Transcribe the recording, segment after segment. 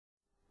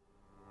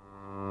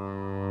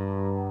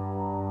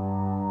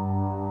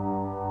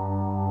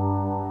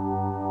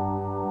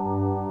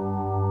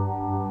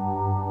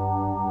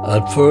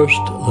At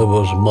first there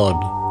was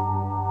mud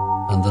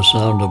and the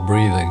sound of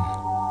breathing,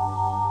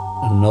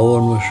 and no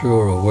one was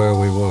sure of where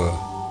we were.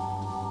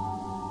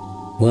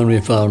 When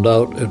we found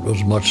out, it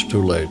was much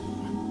too late.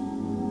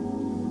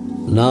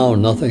 Now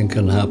nothing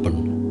can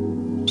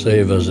happen,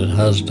 save as it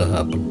has to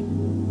happen.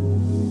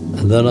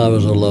 And then I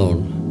was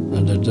alone,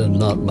 and it did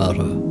not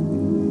matter.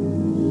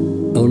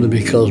 Only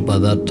because by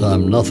that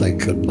time nothing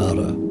could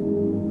matter.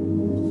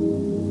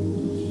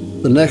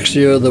 The next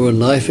year there were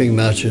knifing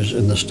matches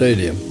in the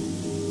stadium.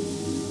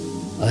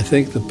 I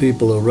think the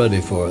people are ready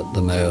for it,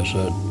 the mayor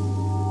said.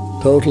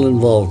 Total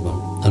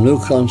involvement, a new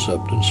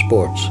concept in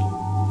sports.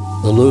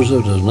 The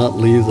loser does not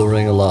leave the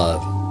ring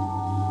alive.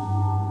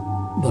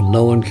 But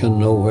no one can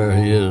know where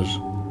he is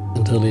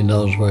until he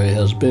knows where he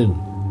has been.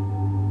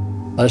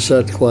 I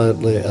sat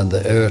quietly and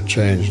the air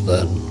changed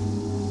then,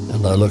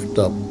 and I looked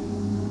up,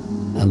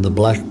 and the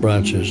black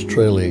branches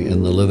trailing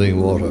in the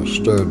living water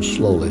stirred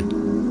slowly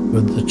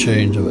with the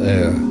change of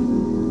air.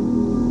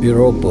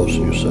 Piropos,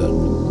 you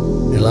said.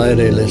 El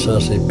aire les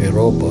hace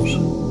piropos.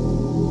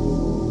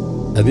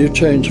 Have you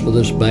changed for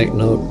this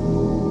banknote?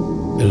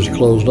 It is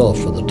closed off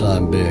for the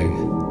time being.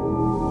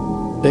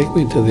 Take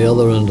me to the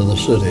other end of the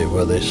city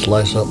where they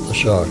slice up the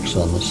sharks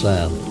on the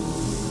sand.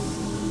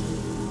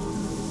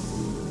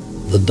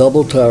 The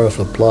double tariff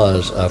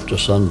applies after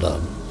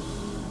sundown.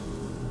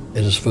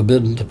 It is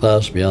forbidden to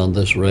pass beyond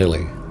this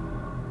railing.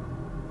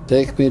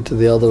 Take me to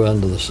the other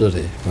end of the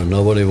city where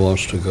nobody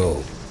wants to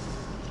go.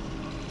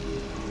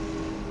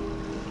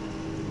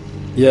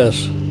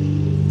 Yes,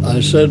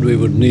 I said we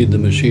would need the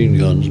machine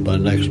guns by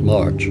next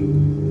March,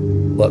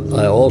 but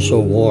I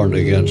also warned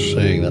against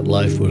saying that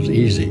life was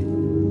easy.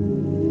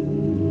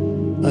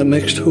 I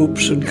mixed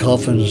hoops and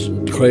coffins,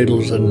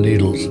 cradles and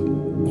needles,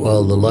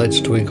 while the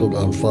lights twinkled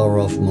on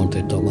far-off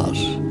Monte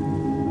Tomas.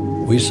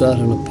 We sat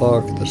in a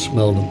park that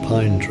smelled of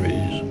pine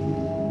trees,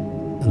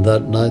 and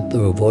that night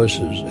there were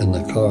voices in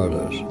the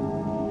corridors,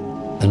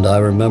 and I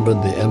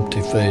remembered the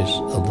empty face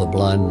of the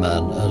blind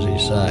man as he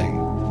sang.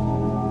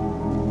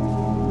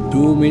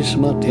 Tú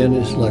misma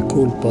tienes la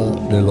culpa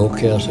de lo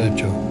que has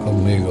hecho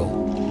conmigo.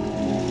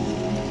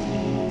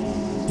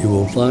 You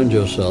will find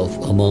yourself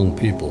among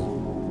people.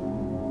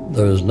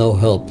 There is no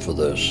help for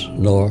this,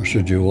 nor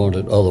should you want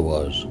it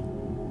otherwise.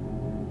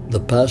 The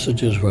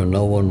passages where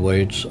no one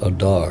waits are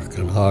dark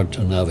and hard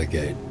to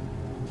navigate.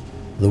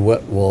 The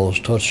wet walls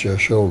touch your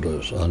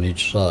shoulders on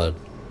each side.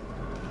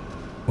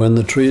 When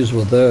the trees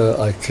were there,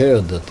 I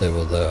cared that they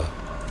were there,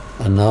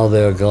 and now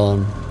they are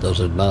gone, does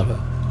it matter?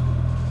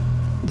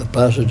 The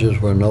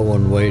passages where no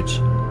one waits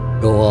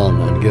go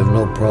on and give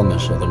no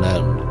promise of an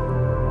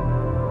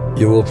end.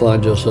 You will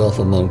find yourself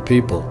among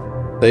people,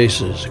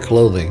 faces,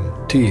 clothing,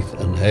 teeth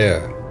and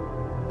hair,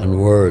 and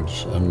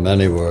words and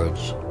many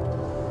words.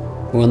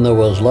 When there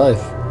was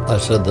life, I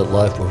said that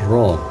life was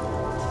wrong.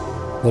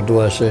 What do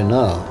I say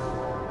now?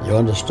 You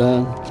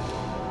understand?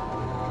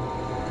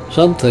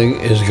 Something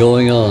is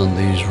going on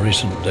these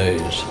recent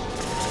days.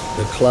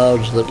 The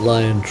clouds that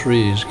lie in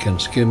trees can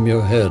skim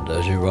your head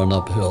as you run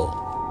uphill.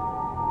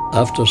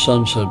 After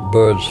sunset,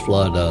 birds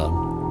fly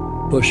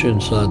down, push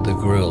inside the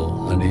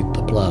grill and eat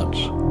the plants.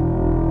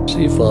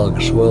 Sea fog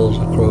swells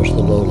across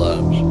the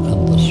lowlands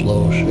and the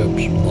slow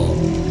ships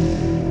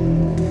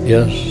moan.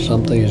 Yes,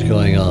 something is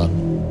going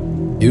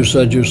on. You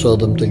said you saw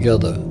them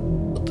together,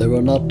 but they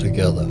were not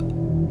together.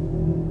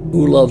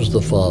 Who loves the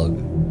fog?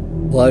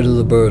 Why do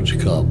the birds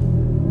come?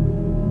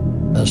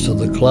 As to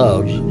the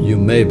clouds, you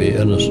may be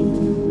innocent.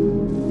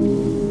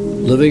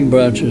 Living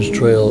branches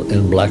trail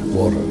in black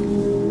water.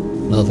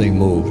 Nothing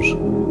moves.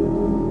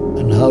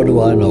 And how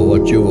do I know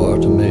what you are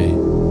to me?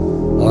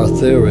 Our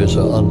theories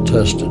are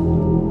untested.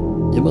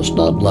 You must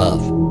not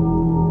laugh.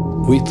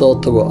 We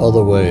thought there were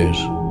other ways.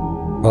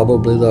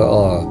 Probably there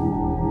are,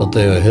 but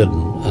they are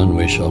hidden and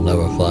we shall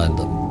never find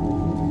them.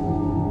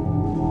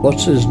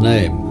 What's his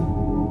name?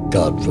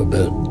 God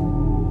forbid.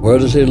 Where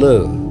does he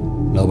live?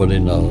 Nobody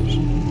knows.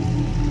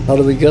 How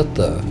do we get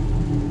there?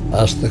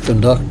 Ask the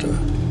conductor.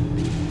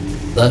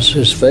 That's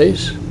his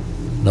face?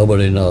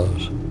 Nobody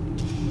knows.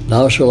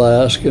 Now shall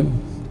I ask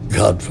him?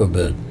 God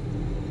forbid.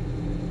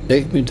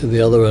 Take me to the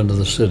other end of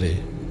the city,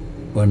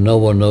 where no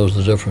one knows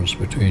the difference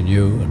between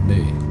you and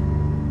me.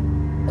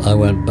 I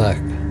went back.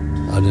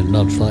 I did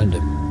not find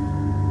him.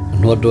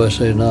 And what do I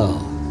say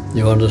now?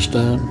 You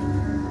understand?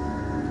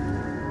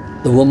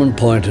 The woman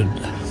pointed.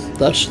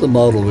 That's the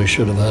model we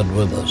should have had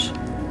with us.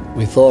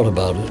 We thought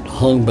about it,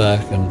 hung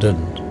back and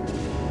didn't.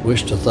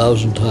 Wished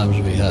 1,000 times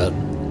we had.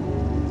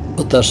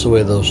 But that's the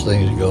way those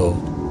things go.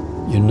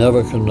 You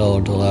never can know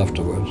until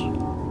afterwards.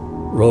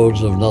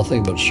 Roads of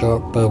nothing but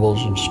sharp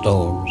pebbles and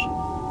stones,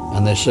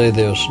 and they say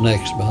there are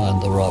snakes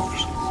behind the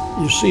rocks.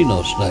 You see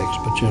no snakes,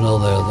 but you know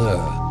they're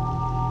there.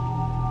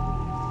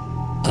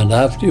 And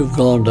after you've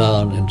gone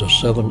down into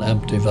 7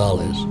 empty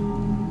valleys,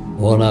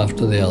 one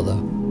after the other,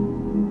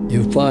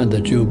 you find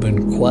that you've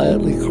been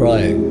quietly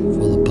crying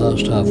for the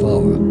past half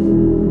hour,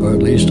 or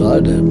at least I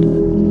did,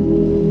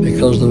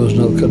 because there was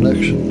no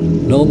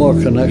connection, no more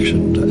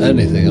connection to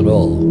anything at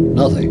all,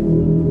 nothing.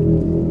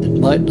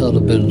 might not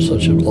have been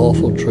such an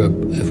awful trip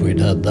if we'd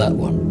had that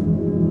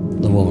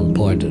one. The woman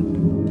pointed.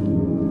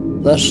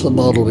 That's the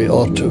model we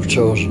ought to have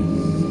chosen.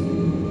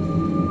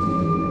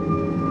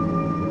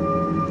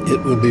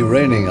 It will be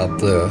raining up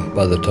there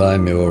by the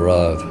time you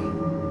arrive.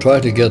 Try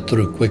to get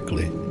through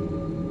quickly.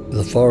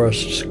 The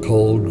forest's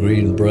cold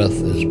green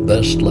breath is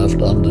best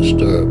left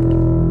undisturbed,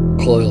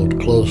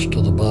 coiled close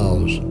to the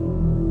boughs.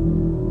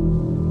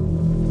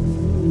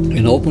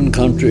 In open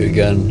country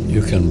again,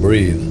 you can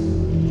breathe.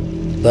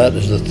 That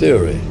is the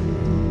theory,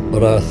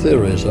 but our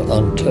theories are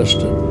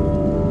untested.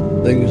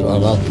 Things are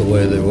not the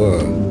way they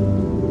were.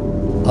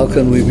 How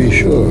can we be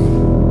sure?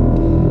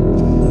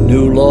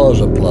 New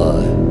laws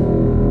apply,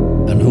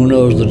 and who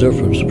knows the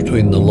difference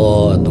between the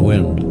law and the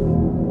wind?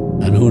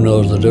 And who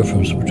knows the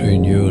difference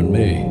between you and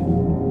me?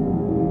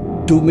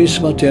 Tú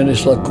misma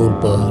tienes la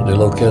culpa de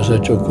lo que has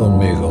hecho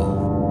conmigo.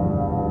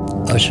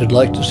 I should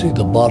like to see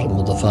the bottom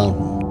of the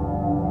fountain.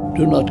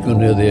 Do not go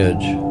near the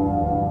edge.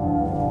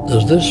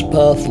 Does this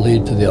path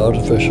lead to the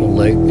artificial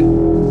lake?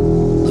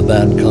 The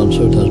band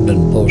concert has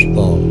been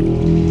postponed.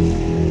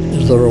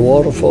 Is there a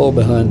waterfall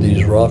behind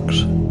these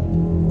rocks?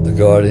 The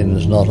guardian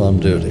is not on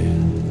duty.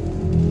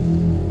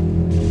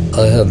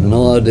 I have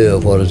no idea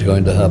of what is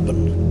going to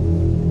happen,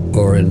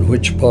 or in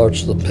which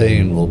parts the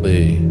pain will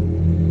be.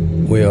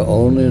 We are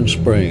only in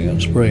spring,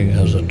 and spring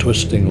has a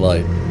twisting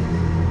light.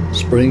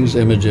 Spring's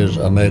images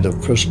are made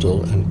of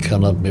crystal and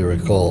cannot be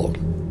recalled.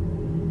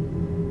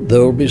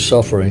 There will be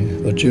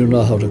suffering, but you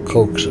know how to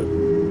coax it.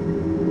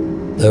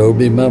 There will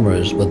be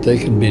memories, but they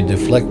can be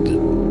deflected.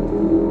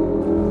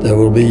 There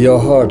will be your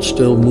heart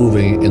still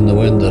moving in the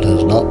wind that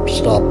has not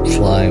stopped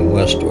flying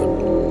westward,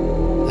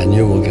 and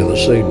you will give a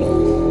signal.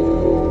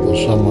 Will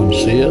someone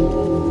see it?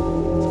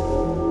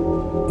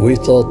 We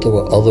thought there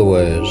were other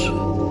ways.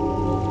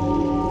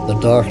 The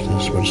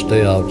darkness would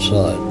stay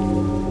outside.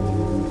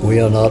 We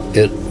are not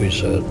it, we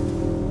said.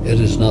 It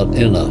is not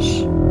in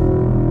us.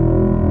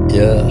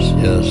 Yes,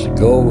 yes,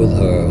 go with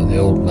her, the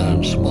old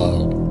man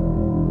smiled.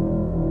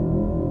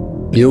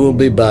 You will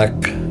be back.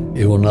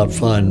 You will not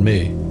find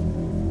me.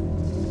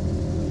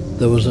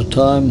 There was a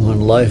time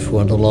when life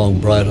went along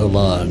brighter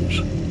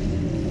lines.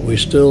 We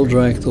still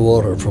drank the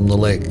water from the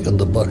lake, and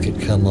the bucket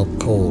came up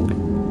cold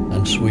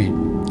and sweet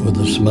with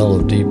the smell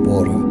of deep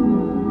water.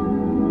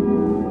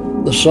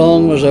 The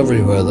song was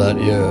everywhere that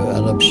year,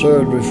 an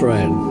absurd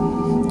refrain.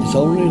 It's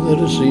only that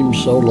it seems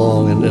so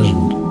long and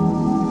isn't.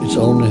 It's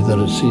only that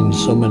it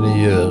seems so many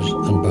years,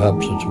 and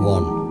perhaps it's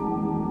one.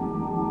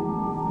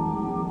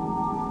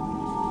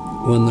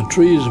 When the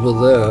trees were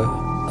there,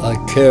 I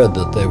cared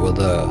that they were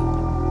there,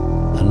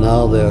 and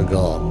now they are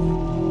gone.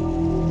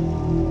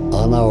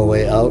 On our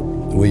way out,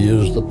 we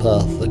used the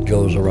path that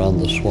goes around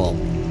the swamp.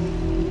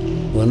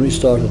 When we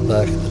started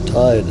back, the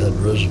tide had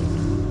risen.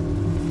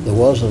 There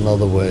was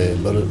another way,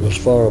 but it was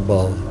far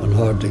above and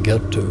hard to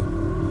get to,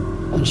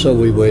 and so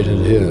we waited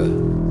here,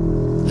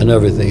 and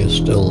everything is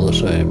still the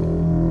same.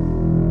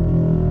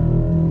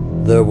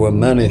 There were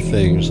many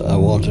things I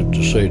wanted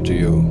to say to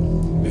you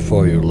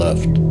before you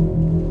left,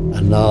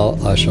 and now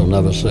I shall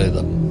never say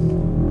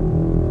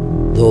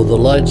them. Though the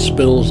light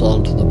spills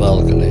onto the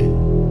balcony,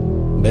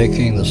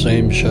 making the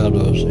same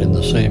shadows in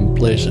the same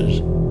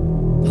places,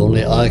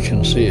 only I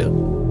can see it.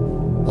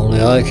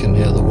 Only I can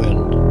hear the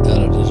wind,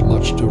 and it is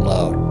much too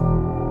loud.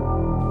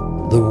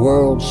 The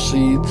world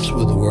seethes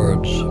with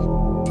words.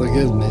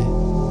 Forgive me.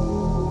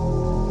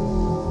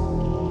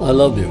 I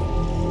love you,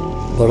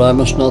 but I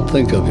must not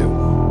think of you.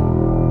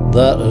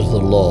 That is the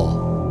law.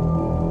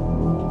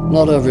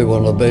 Not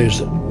everyone obeys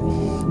it.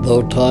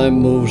 Though time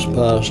moves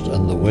past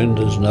and the wind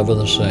is never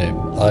the same,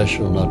 I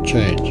shall not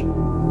change.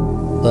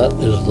 That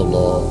is the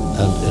law,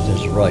 and it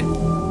is right.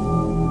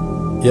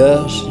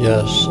 Yes,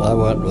 yes, I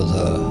went with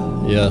her,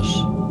 yes,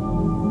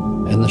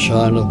 in the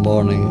shine of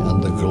morning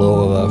and the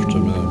glow of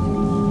afternoon.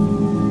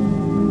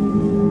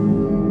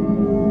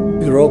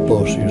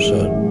 Piropos, you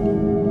said.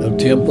 El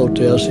tiempo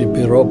te hace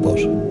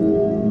piropos.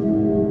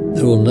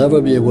 There will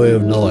never be a way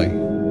of knowing.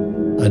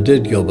 I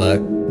did go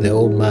back. The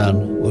old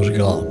man was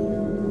gone.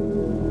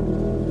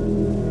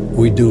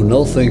 We do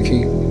no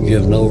thinking,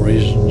 give no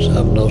reasons,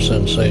 have no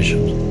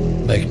sensations,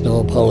 make no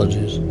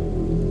apologies.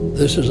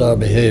 This is our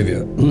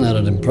behavior, and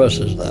it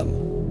impresses them.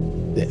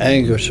 The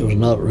anguish was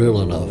not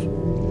real enough,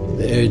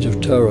 the age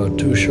of terror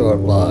too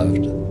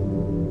short-lived.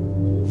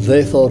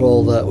 They thought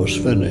all that was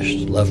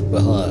finished, left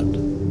behind.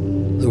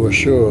 They were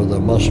sure there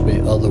must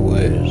be other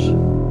ways.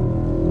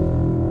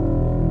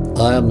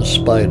 I am the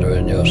spider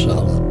in your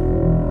salad,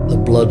 the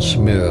blood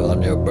smear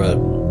on your bread.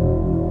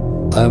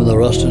 I am the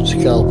rusted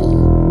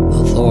scalpel,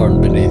 the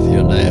thorn beneath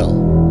your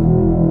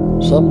nail.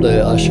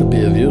 Someday I shall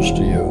be of use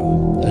to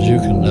you, as you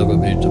can never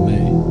be to me.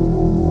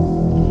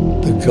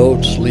 The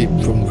goats leap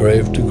from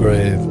grave to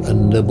grave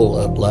and nibble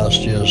at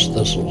last year's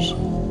thistles.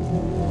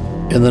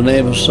 In the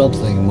name of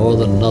something more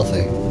than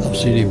nothing, of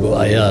Sidi Bou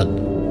Ayad,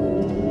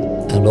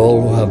 and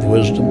all who have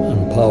wisdom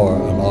and power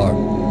and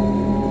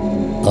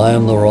art. I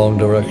am the wrong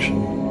direction,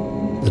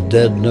 the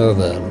dead nerve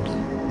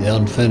end, the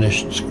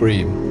unfinished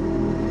scream.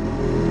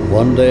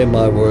 One day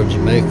my words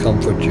may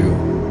comfort you,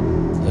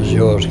 as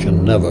yours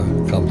can never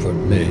comfort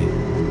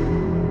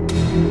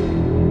me.